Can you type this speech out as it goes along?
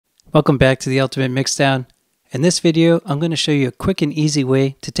Welcome back to the Ultimate Mixdown. In this video, I'm going to show you a quick and easy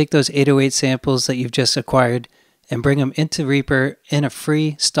way to take those 808 samples that you've just acquired and bring them into Reaper in a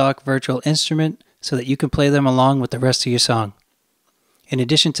free stock virtual instrument so that you can play them along with the rest of your song. In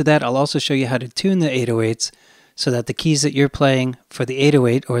addition to that, I'll also show you how to tune the 808s so that the keys that you're playing for the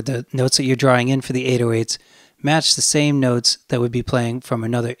 808 or the notes that you're drawing in for the 808s match the same notes that would be playing from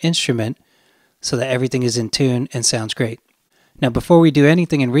another instrument so that everything is in tune and sounds great. Now, before we do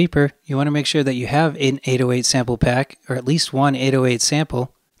anything in Reaper, you want to make sure that you have an 808 sample pack, or at least one 808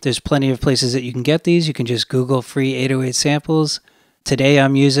 sample. There's plenty of places that you can get these. You can just Google free 808 samples. Today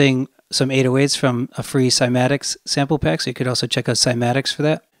I'm using some 808s from a free Cymatics sample pack, so you could also check out Cymatics for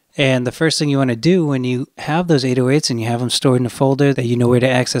that. And the first thing you want to do when you have those 808s and you have them stored in a folder that you know where to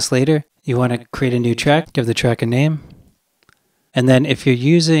access later, you want to create a new track, give the track a name. And then if you're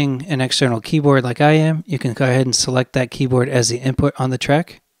using an external keyboard like I am, you can go ahead and select that keyboard as the input on the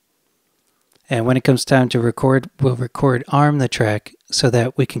track. And when it comes time to record, we'll record arm the track so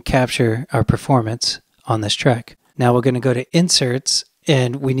that we can capture our performance on this track. Now we're going to go to Inserts,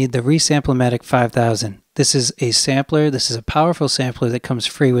 and we need the ReaSamplOmatic5000. This is a sampler. This is a powerful sampler that comes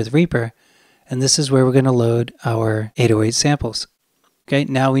free with Reaper, and this is where we're going to load our 808 samples. Okay,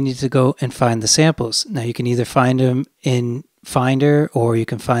 now we need to go and find the samples. Now you can either find them in Finder, or you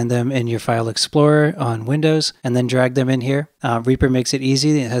can find them in your File Explorer on Windows and then drag them in here. Reaper makes it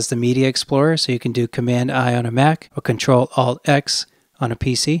easy. It has the Media Explorer, so you can do Command-I on a Mac or Control-Alt-X on a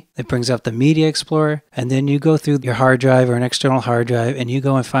PC. It brings up the Media Explorer, and then you go through your hard drive or an external hard drive and you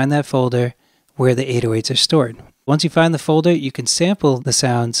go and find that folder where the 808s are stored. Once you find the folder, you can sample the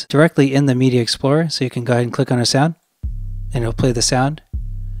sounds directly in the Media Explorer, so you can go ahead and click on a sound and it'll play the sound.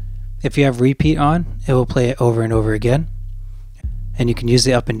 If you have repeat on, it will play it over and over again. And you can use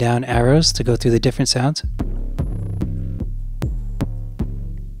the up and down arrows to go through the different sounds.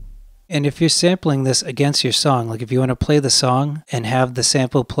 And if you're sampling this against your song, like if you want to play the song and have the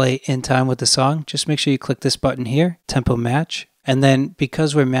sample play in time with the song, just make sure you click this button here, Tempo Match. And then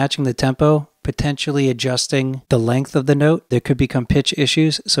because we're matching the tempo, potentially adjusting the length of the note, there could become pitch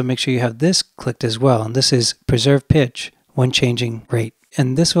issues. So make sure you have this clicked as well. And this is Preserve Pitch when changing rate.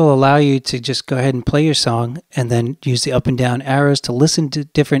 And this will allow you to just go ahead and play your song and then use the up and down arrows to listen to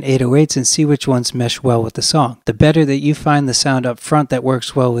different 808s and see which ones mesh well with the song. The better that you find the sound up front that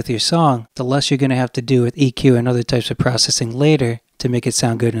works well with your song, the less you're going to have to do with EQ and other types of processing later to make it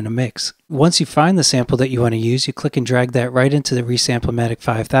sound good in a mix. Once you find the sample that you want to use, you click and drag that right into the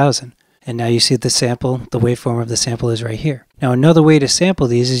ReaSamplOmatic5000. And now you see the sample, the waveform of the sample is right here. Now another way to sample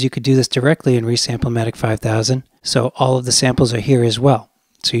these is you could do this directly in ReaSamplOmatic5000. So all of the samples are here as well.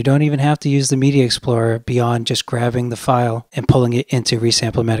 So you don't even have to use the Media Explorer beyond just grabbing the file and pulling it into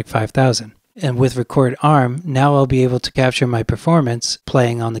ReaSamplOmatic5000. And with Record Arm, now I'll be able to capture my performance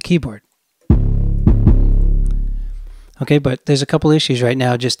playing on the keyboard. Okay, but there's a couple issues right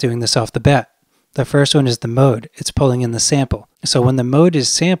now just doing this off the bat. The first one is the mode. It's pulling in the sample. So when the mode is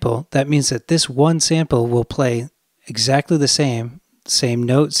sample, that means that this one sample will play exactly the same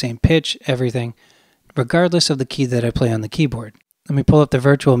note, same pitch, everything, regardless of the key that I play on the keyboard. Let me pull up the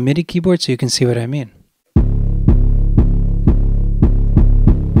virtual MIDI keyboard so you can see what I mean.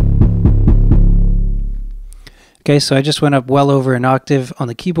 Okay, so I just went up well over an octave on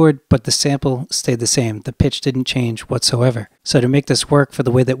the keyboard, but the sample stayed the same. The pitch didn't change whatsoever. So to make this work for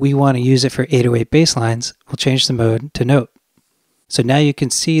the way that we want to use it for 808 bass lines, we'll change the mode to note. So now you can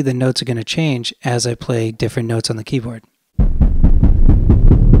see the notes are going to change as I play different notes on the keyboard.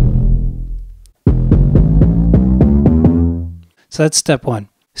 So that's step one.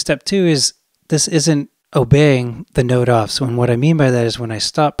 Step two is this isn't obeying the note off. So what I mean by that is when I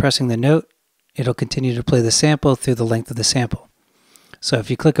stop pressing the note, it'll continue to play the sample through the length of the sample. So if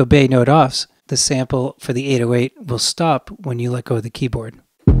you click Obey Note Offs, the sample for the 808 will stop when you let go of the keyboard.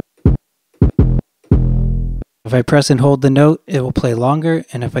 If I press and hold the note, it will play longer,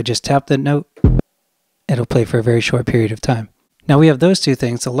 and if I just tap the note, it'll play for a very short period of time. Now we have those two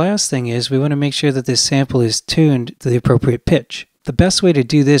things. The last thing is we want to make sure that this sample is tuned to the appropriate pitch. The best way to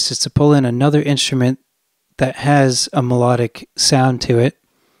do this is to pull in another instrument that has a melodic sound to it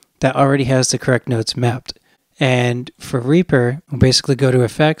that already has the correct notes mapped. And for Reaper, we'll basically go to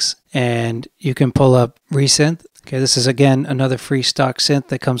Effects and you can pull up ReSynth. Okay, this is again another free stock synth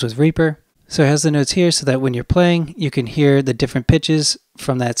that comes with Reaper. So it has the notes here so that when you're playing, you can hear the different pitches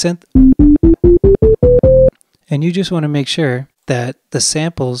from that synth. And you just want to make sure that the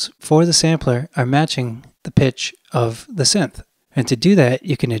samples for the sampler are matching the pitch of the synth. And to do that,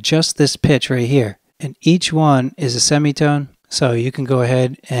 you can adjust this pitch right here. And each one is a semitone. So you can go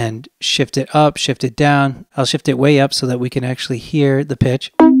ahead and shift it up, shift it down. I'll shift it way up so that we can actually hear the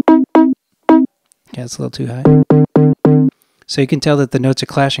pitch. Yeah, it's a little too high. So you can tell that the notes are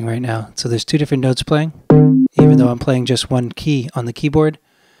clashing right now. So there's two different notes playing, even though I'm playing just one key on the keyboard.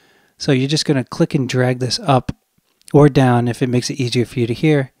 So you're just going to click and drag this up or down if it makes it easier for you to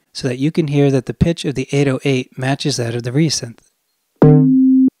hear, so that you can hear that the pitch of the 808 matches that of the ReaSynth.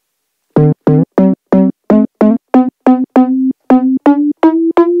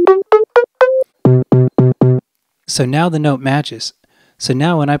 So now the note matches. So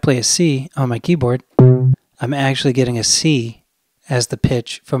now when I play a C on my keyboard, I'm actually getting a C as the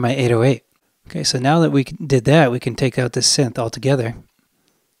pitch for my 808. Okay, so now that we did that, we can take out this synth altogether,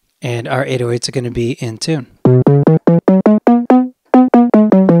 and our 808s are going to be in tune.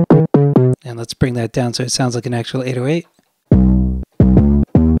 And let's bring that down so it sounds like an actual 808.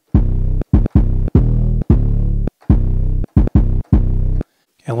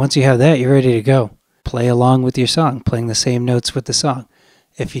 And once you have that, you're ready to go. Play along with your song, playing the same notes with the song.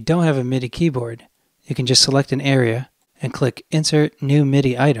 If you don't have a MIDI keyboard, you can just select an area and click Insert New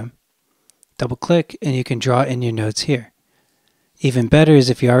MIDI Item. Double click and you can draw in your notes here. Even better is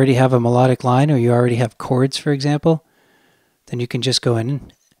if you already have a melodic line or you already have chords, for example, then you can just go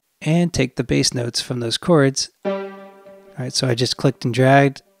in and take the bass notes from those chords. Alright, so I just clicked and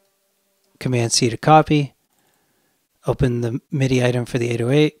dragged, Command C to copy, open the MIDI item for the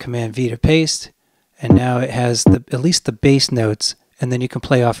 808, Command V to paste, and now it has at least the bass notes, and then you can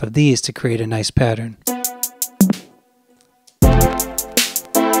play off of these to create a nice pattern.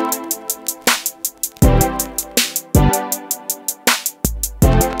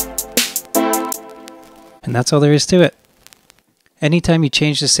 And that's all there is to it. Anytime you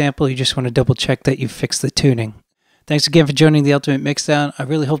change the sample, you just want to double check that you've fixed the tuning. Thanks again for joining the Ultimate Mixdown. I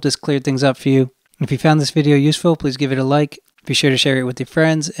really hope this cleared things up for you. If you found this video useful, please give it a like. Be sure to share it with your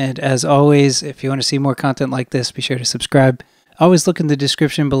friends. And as always, if you want to see more content like this, be sure to subscribe. Always look in the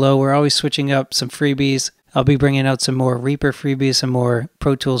description below. We're always switching up some freebies. I'll be bringing out some more Reaper freebies, some more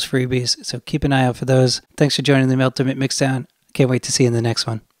Pro Tools freebies. So keep an eye out for those. Thanks for joining the Ultimate Mixdown. Can't wait to see you in the next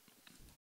one.